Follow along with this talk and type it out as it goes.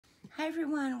Hi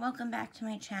everyone, welcome back to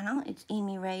my channel. It's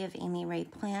Amy Ray of Amy Ray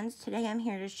Plans. Today I'm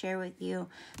here to share with you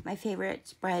my favorite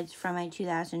spreads from my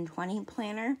 2020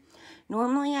 planner.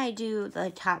 Normally I do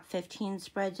the top 15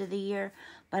 spreads of the year,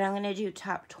 but I'm going to do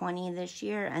top 20 this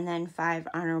year and then 5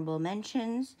 honorable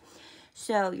mentions.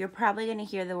 So you're probably going to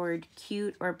hear the word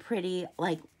cute or pretty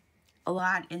like a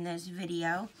lot in this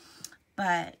video,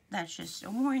 but that's just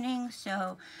a warning.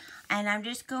 So, and I'm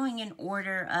just going in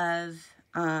order of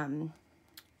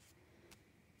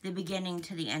the beginning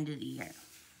to the end of the year.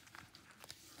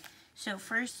 So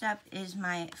first up is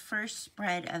my first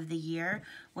spread of the year,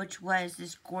 which was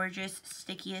this gorgeous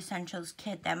Sticky Essentials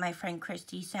kit that my friend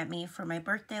Christy sent me for my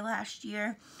birthday last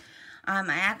year. I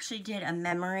actually did a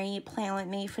memory plan with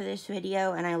me for this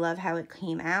video, and I love how it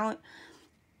came out.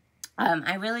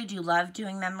 I really do love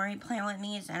doing memory plan with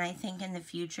me's, and I think in the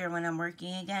future when I'm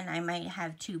working again, I might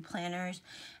have 2 planners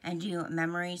and do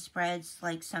memory spreads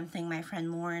like something my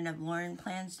friend Lauren of Lauren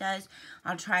Plans does.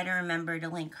 I'll try to remember to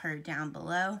link her down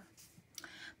below.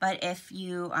 But if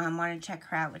you want to check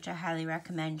her out, which I highly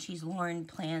recommend, she's Lauren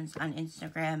Plans on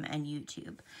Instagram and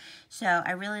YouTube. So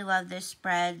I really love this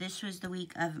spread. This was the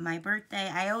week of my birthday.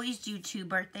 I always do 2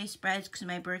 birthday spreads because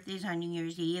my birthday's on New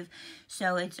Year's Eve.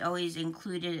 So it's always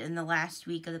included in the last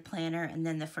week of the planner and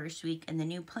then the first week in the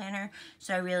new planner.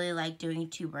 So I really like doing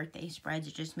 2 birthday spreads.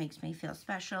 It just makes me feel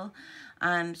special.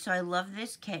 So I love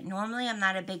this kit. Normally I'm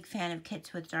not a big fan of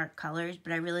kits with dark colors,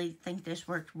 but I really think this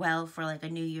worked well for like a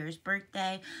New Year's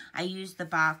birthday. I used the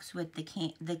box with the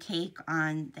cake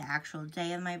on the actual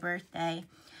day of my birthday.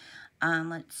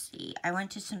 Let's see. I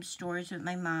went to some stores with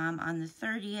my mom on the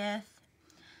 30th.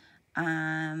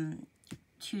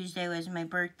 Tuesday was my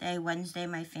birthday. Wednesday,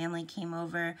 my family came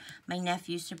over. My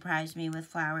nephew surprised me with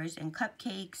flowers and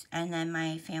cupcakes. And then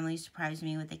my family surprised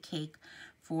me with a cake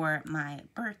for my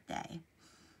birthday.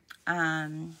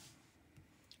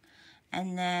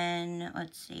 And then,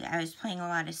 let's see, I was playing a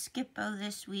lot of Skip-Bo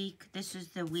this week. This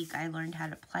is the week I learned how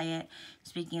to play it.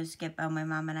 Speaking of Skip-Bo, my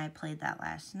mom and I played that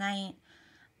last night.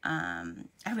 I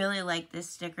really like this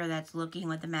sticker that's looking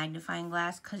with the magnifying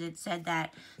glass because it said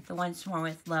that the Once More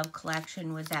With Love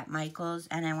collection was at Michael's.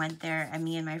 And I went there and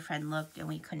me and my friend looked and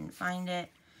we couldn't find it.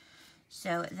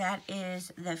 So that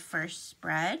is the first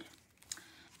spread.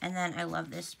 And then I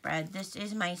love this spread. This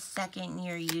is my 2nd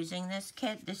year using this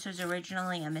kit. This was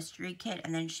originally a mystery kit,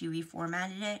 and then she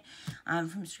reformatted it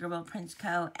from Scribble Prints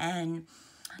Co. And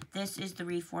this is the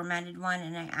reformatted one,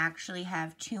 and I actually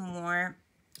have 2 more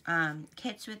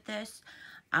kits with this.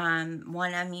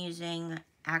 One I'm using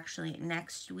actually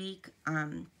next week.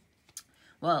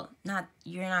 Well,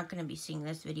 you're not going to be seeing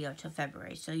this video till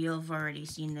February, so you'll have already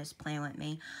seen this plan with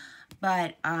me.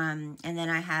 But, and then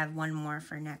I have 1 more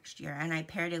for next year. And I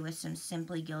paired it with some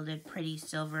Simply Gilded Pretty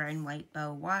Silver and White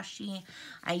Bow Washi.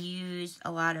 I used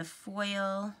a lot of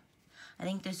foil. I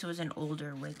think this was an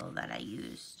older wiggle that I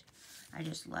used. I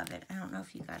just love it. I don't know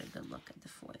if you got a good look at the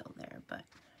foil there, but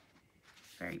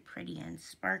very pretty and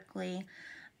sparkly.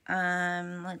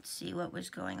 Let's see what was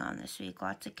going on this week.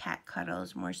 Lots of cat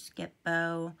cuddles, more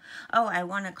Skip-Bo. Oh, I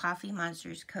won a Coffee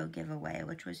Monsters Co. giveaway,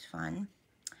 which was fun.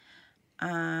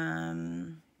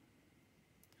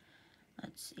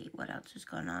 Let's see, what else is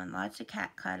going on? Lots of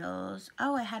cat cuddles.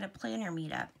 Oh, I had a planner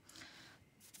meetup.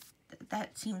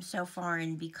 That seems so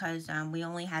foreign because we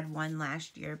only had 1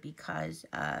 last year because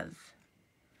of,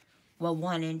 well,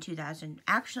 1 in 2000.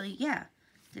 Actually, yeah.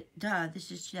 Duh, this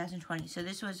is 2020. So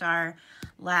this was our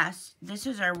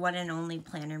our one and only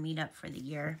planner meetup for the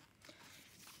year.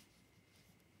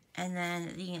 And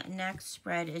then the next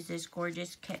spread is this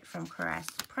gorgeous kit from Caress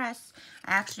Press.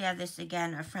 I actually have this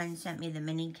again. A friend sent me the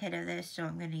mini kit of this, so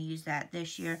I'm going to use that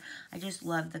this year. I just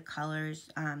love the colors.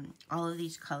 All of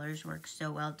these colors work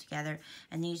so well together.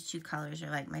 And these 2 colors are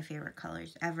like my favorite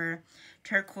colors ever.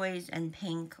 Turquoise and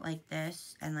pink like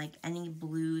this. And like any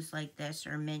blues like this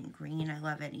or mint green. I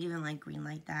love it. Even like green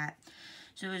like that.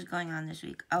 So what was going on this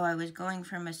week? Oh, I was going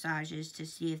for massages to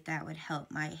see if that would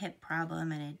help my hip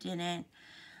problem, and it didn't.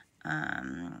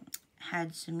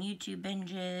 Had some YouTube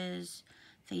binges,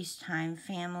 FaceTime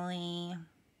family,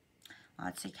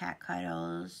 lots of cat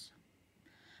cuddles.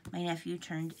 My nephew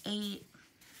turned 8.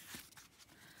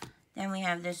 Then we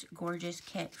have this gorgeous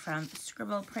kit from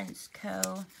Scribble Prints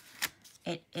Co.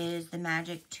 It is the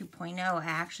Magic 2.0. I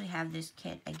actually have this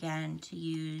kit again to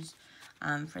use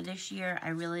for this year. I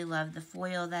really love the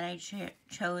foil that I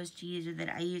chose to use with it.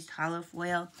 I used hollow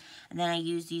foil, and then I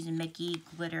used these Mickey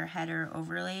glitter header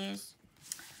overlays.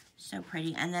 So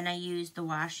pretty. And then I used the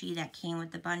washi that came with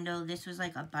the bundle. This was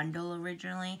like a bundle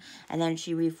originally, and then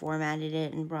she reformatted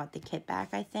it and brought the kit back,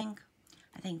 I think.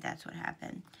 I think that's what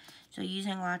happened. So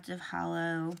using lots of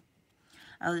hollow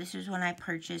Oh, this is when I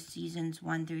purchased seasons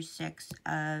 1 through 6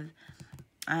 of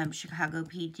Chicago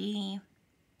PD.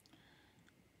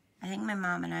 I think my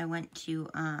mom and I went to,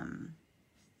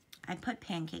 I put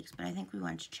pancakes, but I think we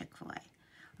went to Chick-fil-A.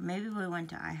 Or maybe we went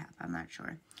to IHOP, I'm not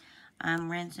sure.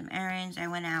 Ran some errands. I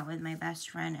went out with my best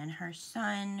friend and her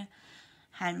son.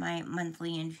 Had my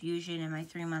monthly infusion and my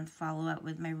 3-month follow-up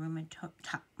with my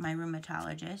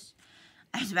rheumatologist.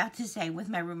 I was about to say with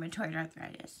my rheumatoid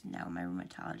arthritis. No, my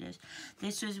rheumatologist.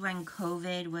 This was when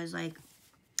COVID was like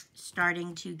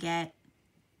starting to get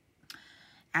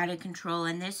out of control,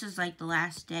 and this is like the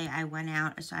last day I went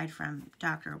out aside from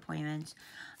doctor appointments.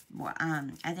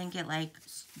 I think it like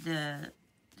the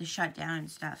shutdown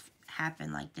and stuff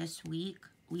happened like this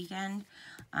weekend.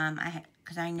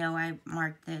 Because I know I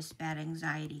marked this bad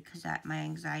anxiety because my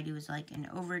anxiety was like in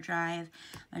overdrive.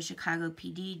 My Chicago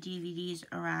PD DVDs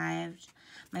arrived.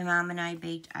 My mom and I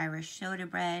baked Irish soda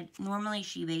bread. Normally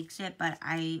she bakes it, but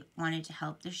I wanted to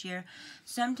help this year.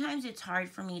 Sometimes it's hard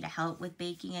for me to help with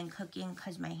baking and cooking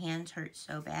because my hands hurt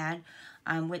so bad.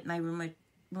 With my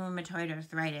rheumatoid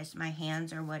arthritis, my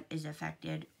hands are what is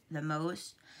affected the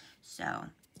most. So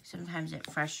sometimes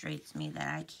it frustrates me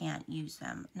that I can't use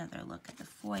them. Another look at the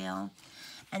foil.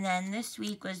 And then this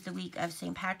week was the week of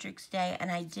St. Patrick's Day,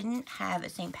 and I didn't have a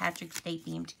St. Patrick's Day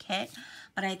themed kit,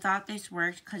 but I thought this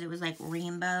worked because it was like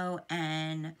rainbow,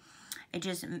 and it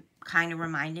just kind of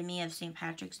reminded me of St.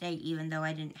 Patrick's Day, even though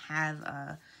I didn't have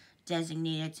a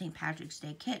designated St. Patrick's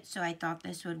Day kit, so I thought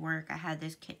this would work. I had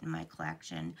this kit in my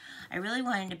collection. I really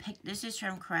wanted to pick, this is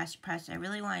from Caress Press, I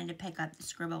really wanted to pick up the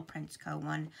Scribble Prints Co.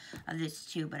 one of this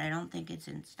too, but I don't think it's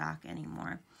in stock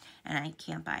anymore, and I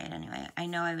can't buy it anyway. I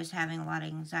know I was having a lot of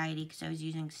anxiety because I was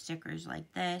using stickers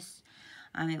like this.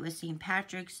 It was St.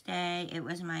 Patrick's Day, it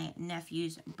was my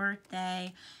nephew's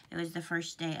birthday, it was the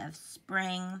first day of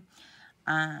spring.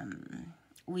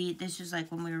 This was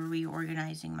like when we were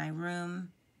reorganizing my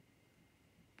room.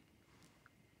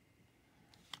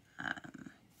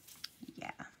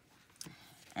 Yeah.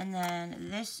 And then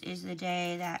this is the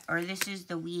day that, or this is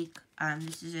the week,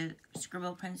 this is a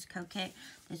Scribble Prints Co. kit.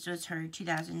 This was her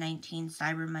 2019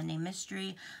 Cyber Monday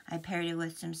Mystery. I paired it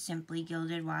with some Simply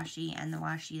Gilded washi and the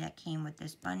washi that came with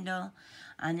this bundle.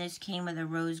 This came with a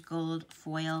rose gold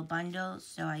foil bundle,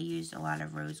 so I used a lot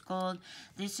of rose gold.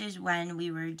 This is when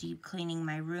we were deep cleaning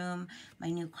my room.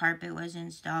 My new carpet was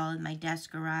installed, my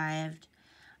desk arrived.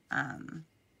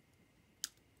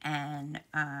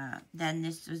 Then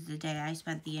this was the day I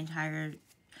spent the entire,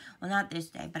 well, not this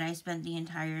day, but I spent the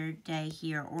entire day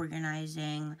here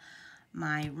organizing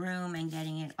my room and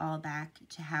getting it all back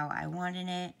to how I wanted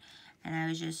it. And I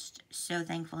was just so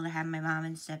thankful to have my mom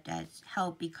and stepdad's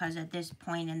help because at this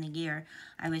point in the year,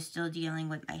 I was still dealing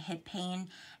with my hip pain,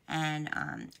 and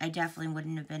I definitely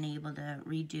wouldn't have been able to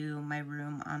redo my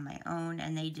room on my own,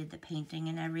 and they did the painting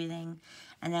and everything.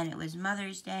 And then it was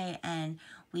Mother's Day, and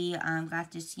we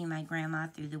got to see my grandma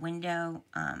through the window,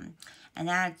 and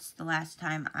that's the last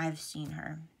time I've seen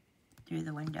her through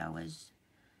the window, was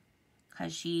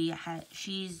because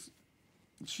she's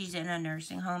in a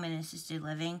nursing home and assisted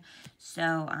living,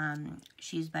 so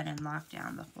she's been in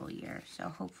lockdown the whole year. So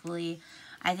hopefully,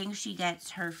 I think she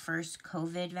gets her first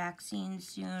COVID vaccine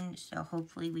soon, so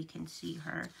hopefully we can see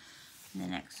her in the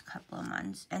next couple of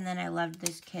months. And then I loved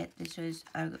this kit. This was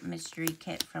a mystery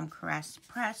kit from Caress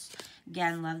Press.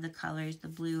 Again, love the colors, the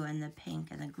blue and the pink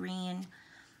and the green.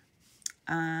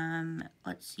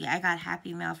 Let's see, I got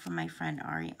Happy Mail from my friend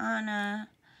Ariana.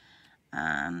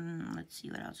 Let's see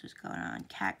what else was going on.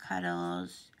 Cat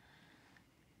cuddles.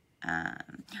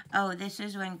 Oh, this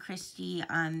is when Christy,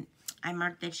 I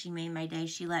marked that she made my day.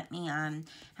 She let me, have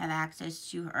access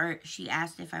to her. She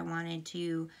asked if I wanted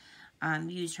to,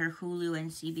 use her Hulu and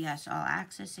CBS All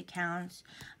Access accounts.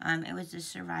 It was the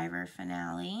Survivor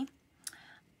finale.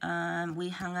 We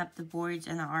hung up the boards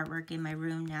and the artwork in my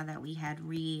room now that we had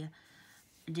redid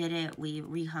it. We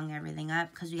rehung everything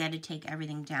up because we had to take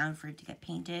everything down for it to get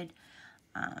painted.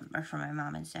 Or for my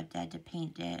mom and stepdad to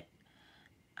paint it.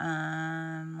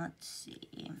 Let's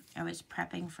see. I was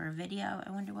prepping for a video. I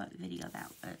wonder what video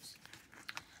that was.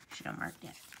 Should have marked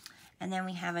it. And then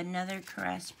we have another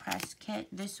Caress Press kit.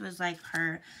 This was like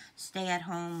her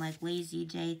stay-at-home, like lazy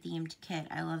day themed kit.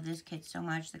 I love this kit so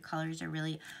much. The colors are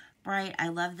really bright. I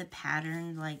love the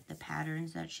pattern, like the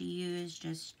patterns that she used,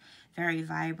 just very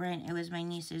vibrant. It was my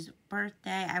niece's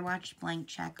birthday. I watched Blank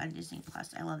Check on Disney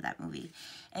Plus. I love that movie.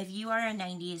 If you are a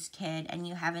 90s kid and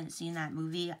you haven't seen that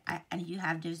movie and you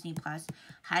have Disney Plus,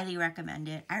 highly recommend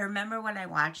it. I remember when I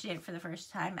watched it for the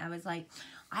first time, I was like,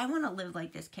 I want to live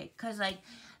like this kid. Because, like,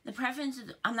 the preference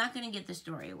is, I'm not going to give the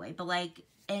story away, but, like,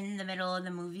 in the middle of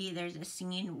the movie, there's a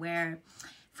scene where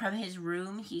from his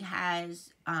room, he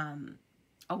has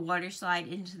a water slide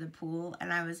into the pool,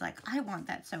 and I was like, I want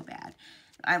that so bad.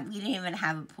 We didn't even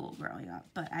have a pool growing up,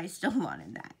 but I still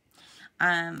wanted that.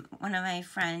 One of my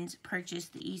friends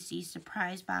purchased the EC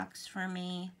surprise box for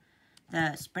me.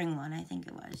 The spring one, I think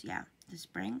it was. Yeah, the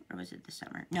spring, or was it the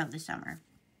summer? No, the summer.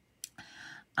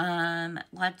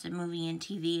 Lots of movie and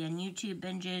TV and YouTube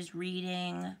binges,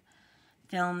 reading,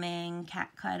 filming, cat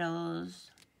cuddles.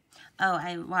 Oh,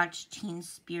 I watched Teen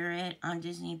Spirit on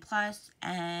Disney Plus,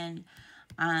 and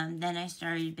then I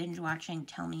started binge watching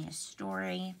Tell Me a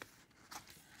Story.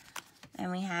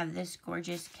 And we have this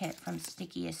gorgeous kit from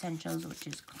Sticky Essentials, which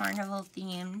is carnival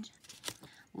themed.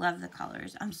 Love the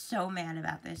colors. I'm so mad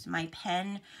about this. My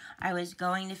pen, I was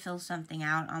going to fill something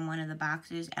out on one of the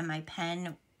boxes, and my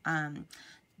pen,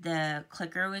 the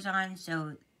clicker was on,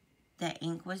 so the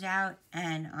ink was out,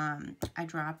 and I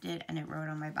dropped it, and it wrote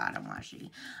on my bottom washi.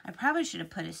 I probably should have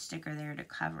put a sticker there to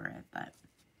cover it, but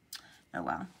oh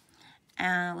well.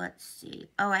 Let's see.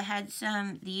 Oh, I had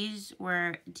some, these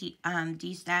were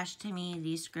de-stashed to me,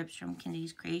 these scripts from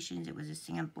Kindy's Creations. It was a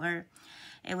sampler.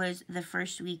 It was the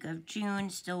first week of June.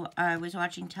 Still, I was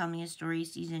watching Tell Me a Story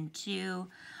Season 2.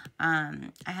 I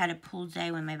had a pool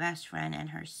day with my best friend and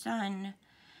her son.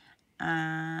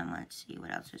 Let's see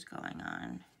what else was going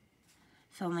on.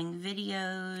 Filming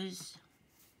videos.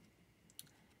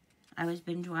 I was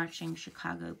binge watching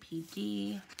Chicago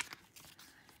PD.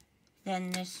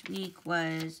 Then this week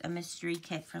was a mystery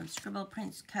kit from Scribble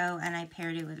Prints Co. and I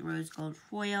paired it with rose gold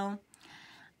foil.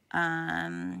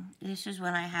 This is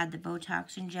when I had the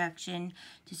Botox injection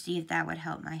to see if that would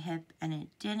help my hip, and it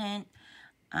didn't.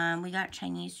 We got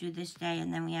Chinese food this day,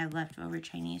 and then we had leftover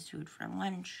Chinese food for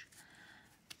lunch.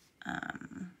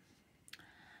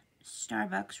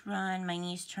 Starbucks run. My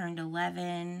niece turned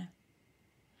 11.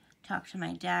 Talked to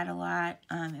my dad a lot.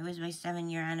 It was my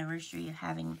 7-year anniversary of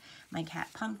having my cat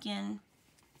Pumpkin.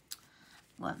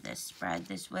 Love this spread.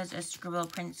 This was a Scribble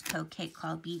Prints Co. cake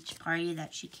called Beach Party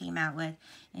that she came out with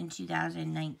in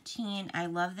 2019. I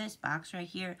love this box right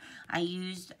here. I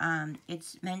used,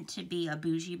 it's meant to be a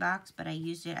bougie box, but I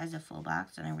used it as a full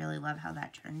box, and I really love how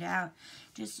that turned out.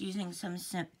 Just using some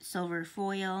silver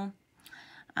foil.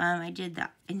 I did the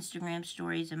Instagram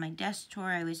stories of my desk tour.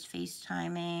 I was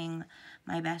FaceTiming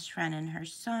my best friend and her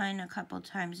son a couple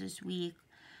times this week.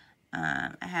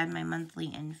 I had my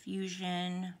monthly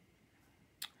infusion.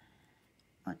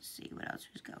 Let's see what else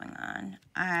was going on.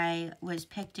 I was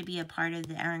picked to be a part of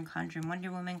the Erin Condren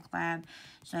Wonder Woman collab,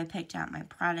 so I picked out my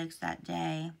products that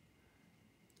day.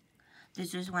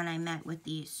 This was when I met with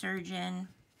the surgeon.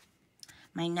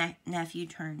 My nephew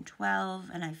turned 12,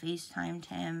 and I FaceTimed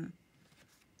him.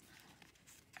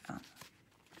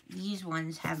 These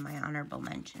ones have my honorable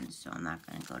mentions, so I'm not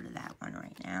going to go to that one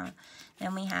right now.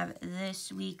 Then we have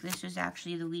this week. This was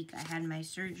actually the week I had my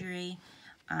surgery.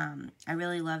 I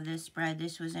really love this spread.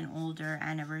 This was an older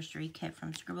anniversary kit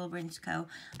from Scribble Prints Co.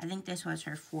 I think this was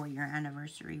her 4-year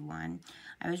anniversary one.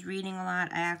 I was reading a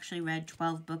lot. I actually read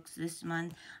 12 books this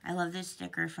month. I love this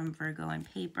sticker from Virgo and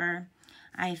Paper.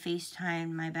 I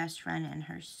FaceTimed my best friend and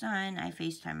her son. I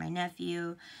FaceTimed my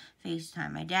nephew,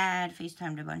 FaceTimed my dad,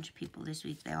 FaceTimed a bunch of people this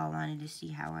week. They all wanted to see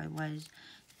how I was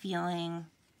feeling.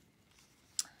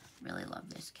 Really love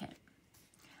this kit.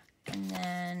 And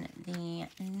then the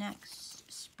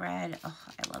next spread, oh,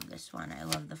 I love this one. I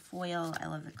love the foil. I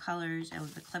love the colors. I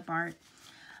love the clip art.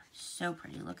 So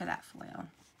pretty. Look at that foil.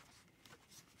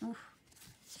 Oof.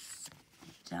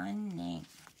 Stunning.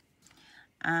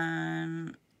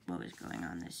 What was going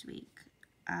on this week?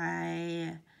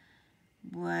 I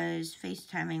was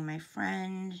FaceTiming my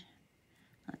friend.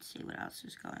 Let's see what else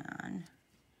was going on.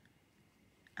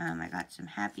 I got some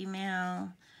Happy Mail.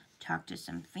 Talked to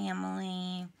some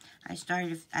family. I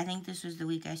think this was the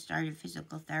week I started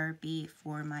physical therapy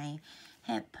for my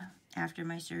hip after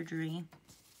my surgery.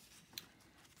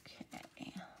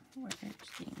 Okay, where's the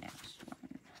next one?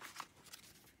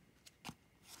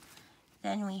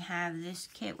 Then we have this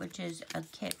kit, which is a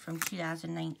kit from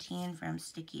 2019 from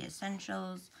Sticky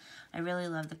Essentials. I really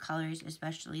love the colors,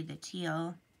 especially the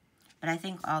teal. But I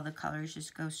think all the colors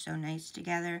just go so nice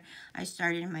together. I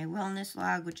started my wellness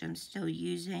log, which I'm still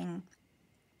using.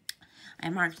 I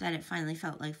marked that it finally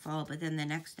felt like fall, but then the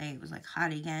next day it was like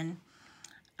hot again.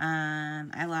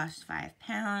 I lost 5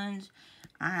 pounds.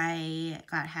 I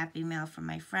got Happy Mail from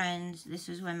my friends. This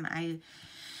is when I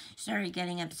started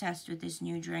getting obsessed with this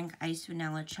new drink, iced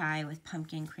vanilla chai with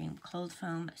pumpkin cream cold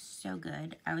foam. So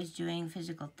good. I was doing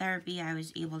physical therapy. I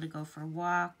was able to go for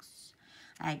walks.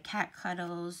 I had cat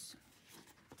cuddles.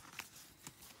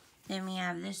 Then we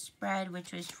have this spread,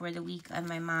 which was for the week of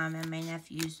my mom and my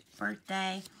nephew's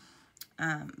birthday.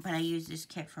 but I used this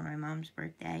kit for my mom's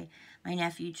birthday. My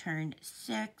nephew turned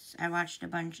 6. I watched a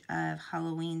bunch of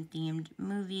Halloween-themed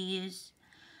movies.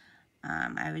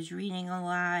 I was reading a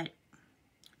lot.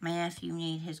 My nephew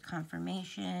made his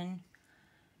confirmation.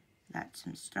 Got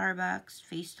some Starbucks.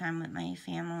 FaceTime with my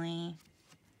family.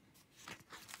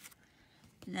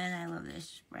 Then I love this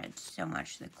spread so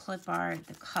much. The clip art,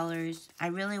 the colors. I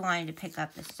really wanted to pick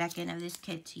up the second of this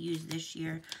kit to use this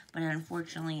year, but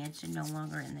unfortunately it's no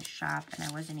longer in the shop, and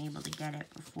I wasn't able to get it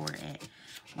before it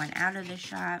went out of the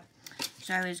shop.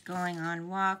 So I was going on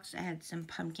walks. I had some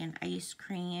pumpkin ice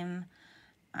cream.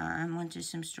 Went to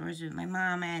some stores with my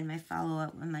mom. I had my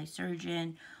follow-up with my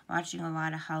surgeon, watching a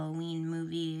lot of Halloween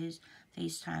movies,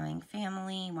 FaceTiming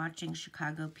family, watching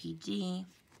Chicago PD.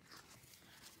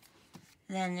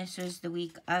 Then this was the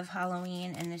week of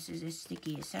Halloween, and this is a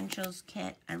Sticky Essentials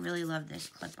kit. I really love this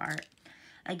clip art.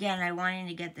 Again, I wanted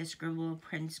to get the Scribble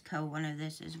Prince Co. one of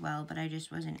this as well, but I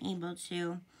just wasn't able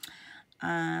to.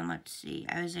 Let's see.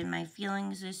 I was in my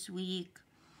feelings this week.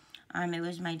 It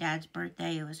was my dad's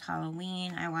birthday. It was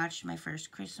Halloween. I watched my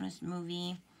first Christmas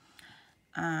movie.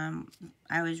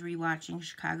 I was rewatching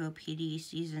Chicago PD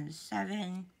Season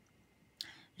 7.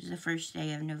 It was the first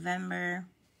day of November.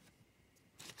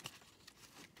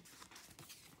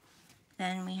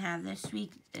 Then we have this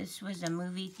week, this was a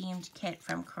movie-themed kit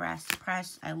from Caress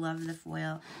Press. I love the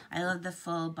foil. I love the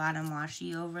full bottom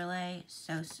washi overlay.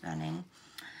 So stunning.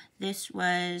 This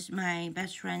was my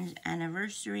best friend's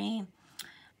anniversary.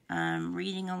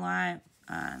 Reading a lot.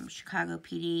 Chicago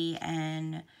PD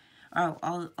and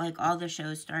all the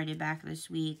shows started back this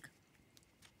week.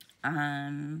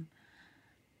 Let's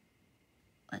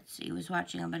see, was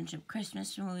watching a bunch of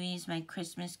Christmas movies. My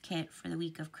Christmas kit for the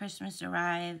week of Christmas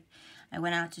arrived. I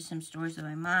went out to some stores with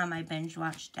my mom. I binge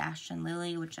watched Dash and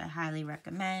Lily, which I highly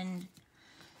recommend.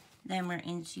 Then we're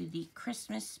into the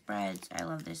Christmas spreads. I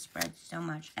love this spread so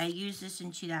much. I used this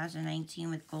in 2019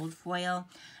 with gold foil,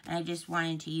 and I just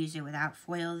wanted to use it without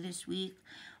foil this week.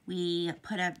 We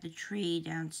put up the tree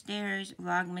downstairs.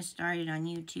 Vlogmas started on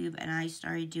YouTube, and I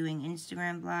started doing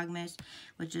Instagram Vlogmas,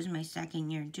 which is my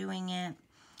second year doing it.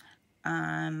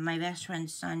 My best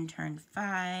friend's son turned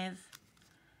 5.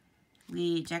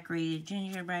 We decorated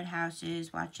gingerbread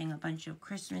houses, watching a bunch of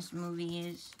Christmas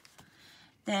movies.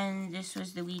 Then this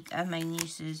was the week of my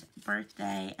niece's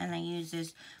birthday, and I used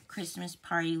this Christmas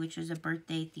party, which was a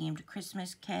birthday-themed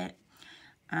Christmas kit.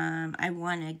 I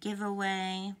won a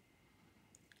giveaway.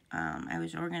 I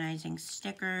was organizing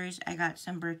stickers. I got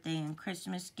some birthday and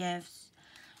Christmas gifts.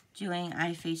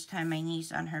 I FaceTime my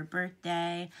niece on her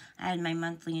birthday. I had my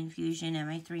monthly infusion and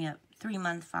my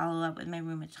three-month follow-up with my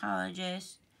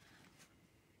rheumatologist.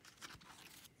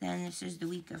 Then this is the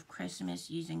week of Christmas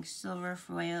using silver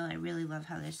foil. I really love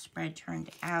how this spread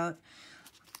turned out.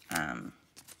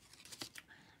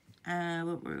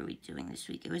 What were we doing this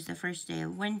week? It was the first day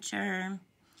of winter.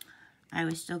 I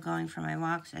was still going for my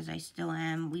walks, as I still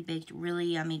am. We baked really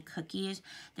yummy cookies.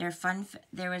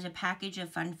 There was a package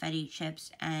of Funfetti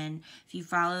chips, and if you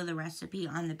follow the recipe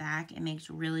on the back, it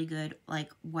makes really good,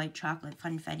 like, white chocolate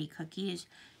Funfetti cookies.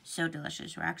 So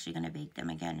delicious. We're actually going to bake them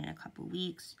again in a couple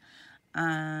weeks.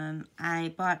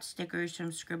 I bought stickers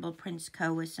from Scribble Prince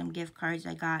Co. with some gift cards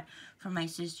I got from my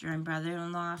sister and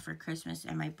brother-in-law for Christmas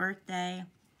and my birthday.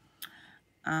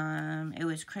 It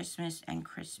was Christmas and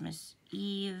Christmas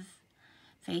Eve.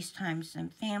 FaceTime some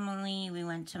family. We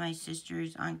went to my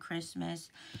sister's on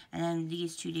Christmas, and then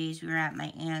these 2 days we were at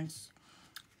my aunt's,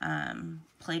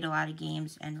 played a lot of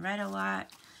games and read a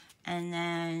lot. And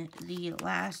then the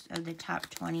last of the top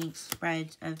 20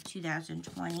 spreads of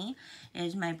 2020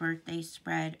 is my birthday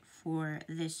spread for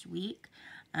this week.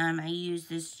 I used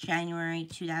this January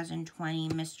 2020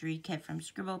 mystery kit from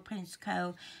Scribble Prince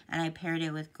Co. and I paired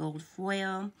it with gold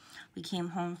foil. We came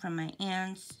home from my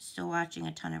aunt's, still watching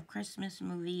a ton of Christmas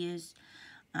movies.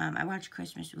 I watched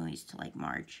Christmas movies till like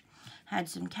March. Had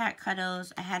some cat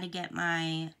cuddles. I had to get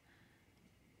my...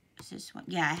 Is this one?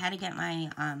 Yeah, I had to get my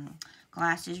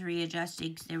glasses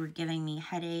readjusted because they were giving me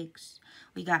headaches.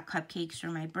 We got cupcakes for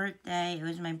my birthday. It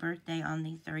was my birthday on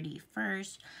the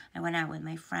 31st. I went out with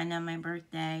my friend on my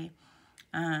birthday.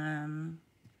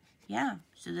 Yeah,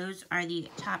 so those are the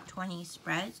top 20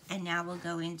 spreads. And now we'll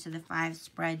go into the 5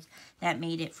 spreads that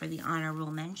made it for the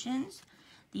honorable mentions.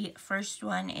 The first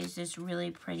one is this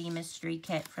really pretty mystery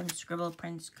kit from Scribble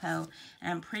Prince Co.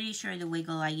 And I'm pretty sure the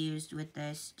wiggle I used with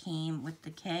this came with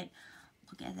the kit.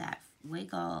 Look at that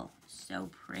wiggle. So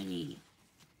pretty.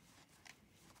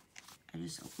 I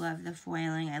just love the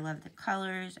foiling. I love the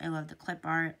colors. I love the clip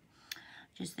art.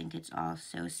 Just think it's all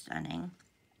so stunning.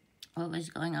 What was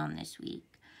going on this week?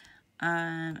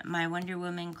 My Wonder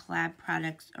Woman collab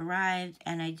products arrived,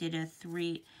 and I did a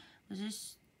 3, was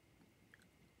this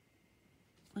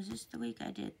the week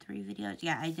I did 3 videos?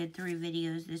 Yeah, I did 3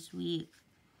 videos this week.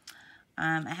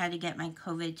 I had to get my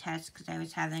COVID test because I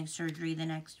was having surgery the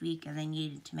next week and they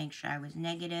needed to make sure I was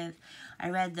negative. I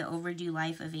read The Overdue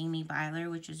Life of Amy Byler,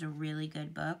 which is a really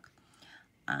good book.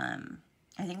 I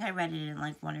think I read it in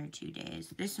like 1 or 2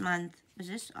 days. This month, was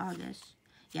this August?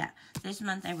 Yeah, this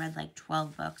month I read like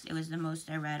 12 books. It was the most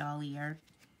I read all year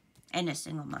in a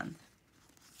single month.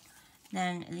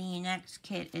 Then the next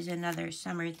kit is another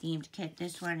summer-themed kit.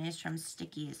 This one is from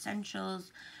Sticky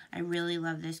Essentials. I really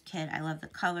love this kit. I love the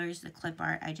colors, the clip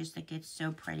art. I just think it's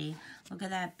so pretty. Look at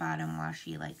that bottom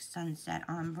washy, like, sunset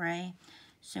ombre.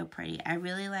 So pretty. I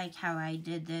really like how I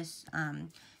did this,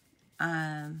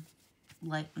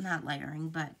 like, not layering,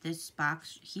 but this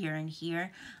box here and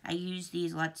here. I use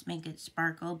these Let's Make It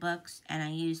Sparkle books, and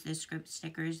I use the script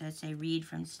stickers that say Read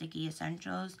from Sticky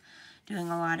Essentials. Doing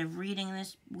a lot of reading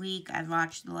this week. I've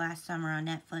watched The Last Summer on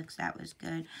Netflix. That was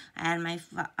good. I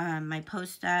had my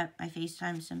post up. I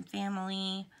FaceTimed some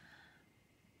family.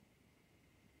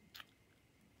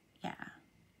 Yeah.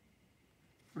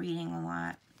 Reading a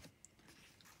lot.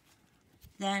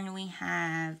 Then we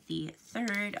have the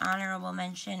third honorable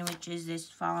mention, which is this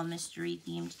fall mystery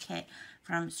themed kit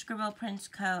from Scribble Prints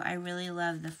Co. I really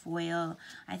love the foil.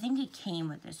 I think it came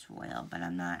with this foil, but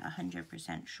I'm not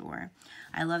 100% sure.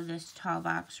 I love this tall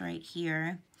box right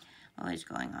here. What was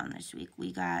going on this week?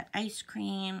 We got ice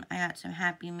cream. I got some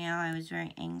Happy Meal. I was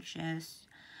very anxious.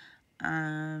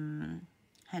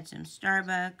 Had some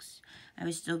Starbucks. I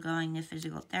was still going to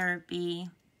physical therapy.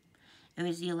 It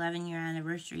was the 11-year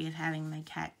anniversary of having my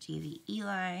cat, TV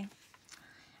Eli.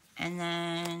 And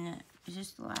then, is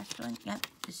this the last one? Yep,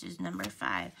 this is number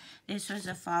 5. This was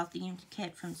a fall-themed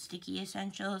kit from Sticky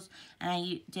Essentials. And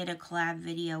I did a collab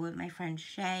video with my friend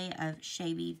Shay of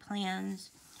Shay B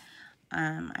Plans.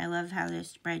 I love how this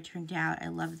spread turned out. I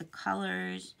love the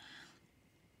colors.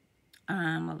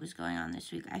 What was going on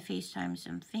this week? I FaceTimed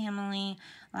some family,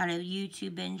 a lot of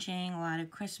YouTube binging, a lot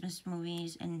of Christmas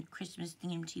movies and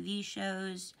Christmas-themed TV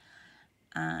shows,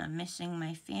 missing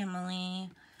my family,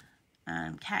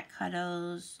 cat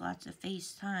cuddles, lots of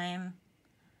FaceTime.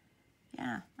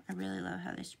 Yeah, I really love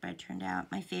how this spread turned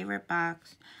out. My favorite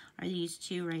box are these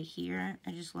 2 right here.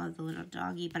 I just love the little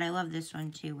doggy, but I love this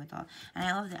one too with all,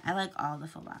 and I like all the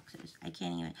full boxes. I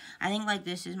think like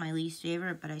this is my least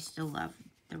favorite, but I still love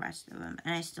the rest of them,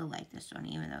 and I still like this one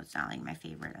even though it's not like my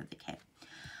favorite of the kit.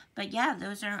 But yeah,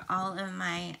 those are all of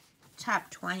my top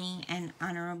 20 and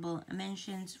honorable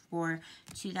mentions for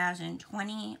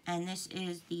 2020, and this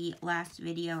is the last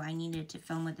video I needed to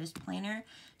film with this planner.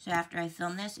 So after I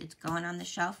film this, it's going on the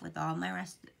shelf with all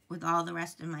the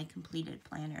rest of my completed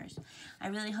planners. I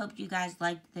really hope you guys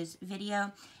liked this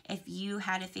video. If you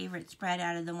had a favorite spread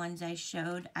out of the ones I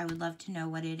showed, I would love to know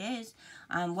what it is.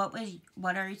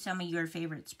 What are some of your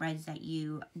favorite spreads that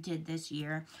you did this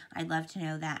year? I'd love to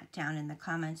know that down in the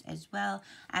comments as well.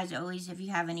 As always, if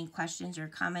you have any questions or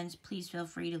comments, please feel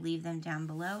free to leave them down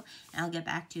below, and I'll get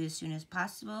back to you as soon as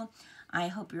possible. I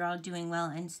hope you're all doing well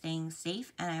and staying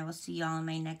safe, and I will see you all in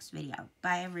my next video.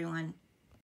 Bye, everyone.